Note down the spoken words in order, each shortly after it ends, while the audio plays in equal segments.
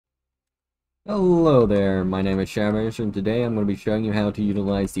Hello there, my name is Shabash, and today I'm going to be showing you how to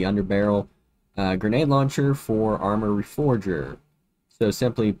utilize the Underbarrel grenade launcher for Arma Reforger. So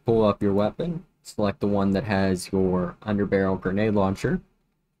simply pull up your weapon, select the one that has your Underbarrel grenade launcher,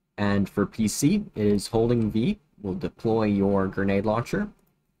 and for PC it is holding V will deploy your grenade launcher.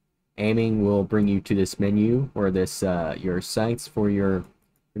 Aiming will bring you to this menu or this your sights for your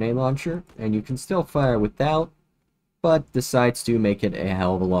grenade launcher, and you can still fire without, but the sights do make it a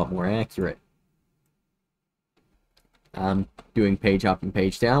hell of a lot more accurate. Doing page up and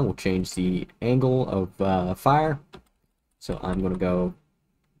page down will change the angle of fire. So I'm going to go,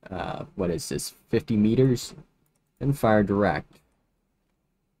 what is this, 50 meters, and fire direct.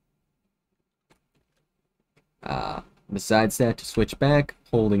 Besides that, to switch back,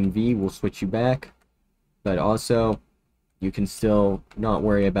 holding V will switch you back, but also you can still not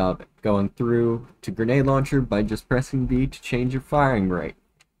worry about going through to grenade launcher by just pressing V to change your firing rate.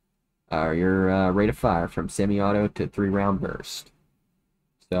 Your rate of fire from semi-auto to 3-round burst.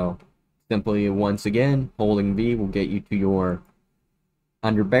 So simply once again, holding V will get you to your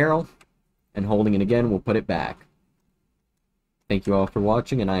underbarrel, and holding it again will put it back. Thank you all for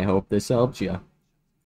watching, and I hope this helped you.